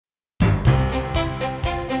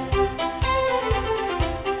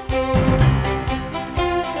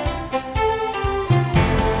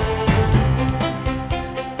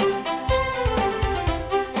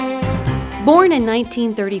Born in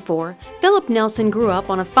 1934, Philip Nelson grew up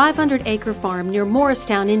on a 500-acre farm near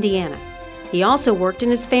Morristown, Indiana. He also worked in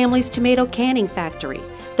his family's tomato canning factory,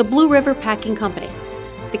 the Blue River Packing Company.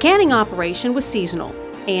 The canning operation was seasonal,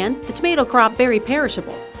 and the tomato crop very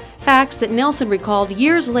perishable, facts that Nelson recalled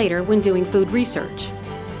years later when doing food research.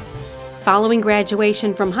 Following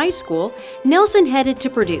graduation from high school, Nelson headed to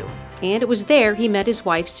Purdue, and it was there he met his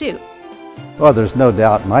wife, Sue. Well, there's no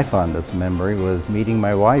doubt my fondest memory was meeting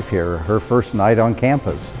my wife here, her first night on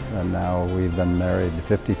campus, and now we've been married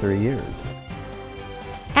 53 years.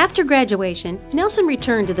 After graduation, Nelson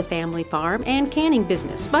returned to the family farm and canning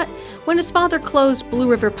business, but when his father closed Blue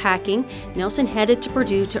River Packing, Nelson headed to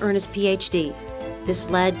Purdue to earn his PhD. This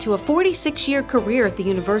led to a 46-year career at the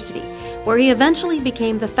university, where he eventually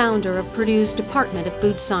became the founder of Purdue's Department of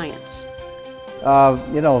Food Science.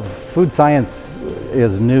 Food science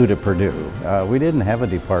is new to Purdue. We didn't have a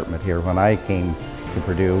department here when I came to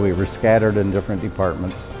Purdue. We were scattered in different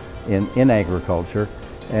departments in agriculture.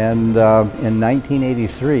 And in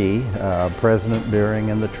 1983, President Beering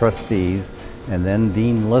and the trustees, and then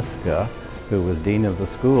Dean Liska, who was dean of the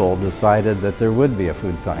school, decided that there would be a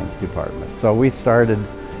food science department. So we started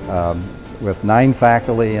with 9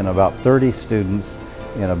 faculty and about 30 students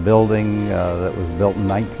in a building that was built in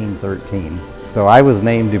 1913. So I was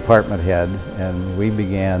named department head, and we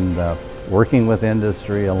began working with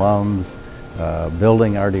industry, alums,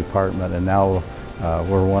 building our department, and now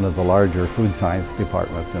we're one of the larger food science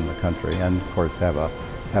departments in the country, and of course have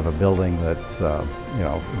a building that's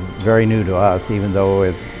very new to us. Even though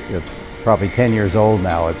it's probably 10 years old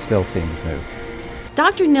now, it still seems new.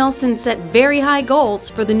 Dr. Nelson set very high goals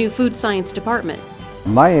for the new food science department.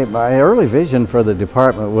 My early vision for the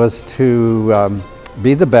department was to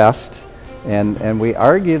be the best, and we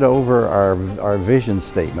argued over our vision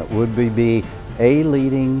statement. Would we be a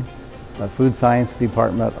leading food science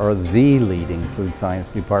department or the leading food science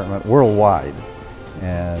department worldwide?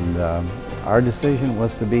 And our decision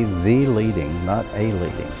was to be the leading, not a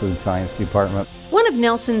leading food science department. One of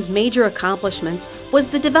Nelson's major accomplishments was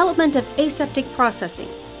the development of aseptic processing.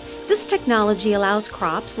 This technology allows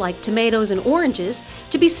crops like tomatoes and oranges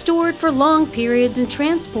to be stored for long periods and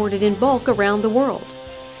transported in bulk around the world.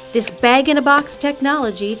 This bag-in-a-box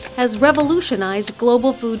technology has revolutionized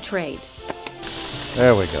global food trade.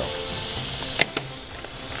 There we go.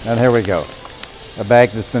 And here we go. A bag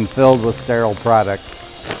that's been filled with sterile product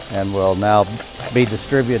and will now be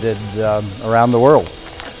distributed around the world.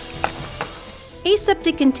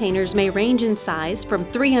 Aseptic containers may range in size from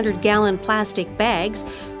 300-gallon plastic bags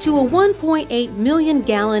to a 1.8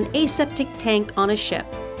 million-gallon aseptic tank on a ship.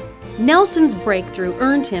 Nelson's breakthrough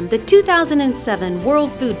earned him the 2007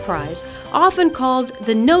 World Food Prize, often called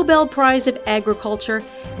the Nobel Prize of Agriculture,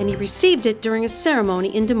 and he received it during a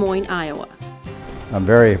ceremony in Des Moines, Iowa. I'm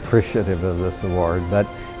very appreciative of this award, but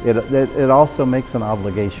it also makes an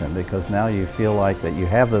obligation, because now you feel like that you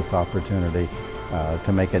have this opportunity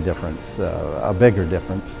to make a difference, a bigger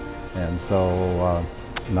difference. And so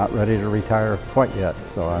I'm not ready to retire quite yet,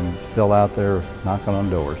 so I'm still out there knocking on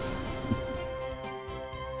doors.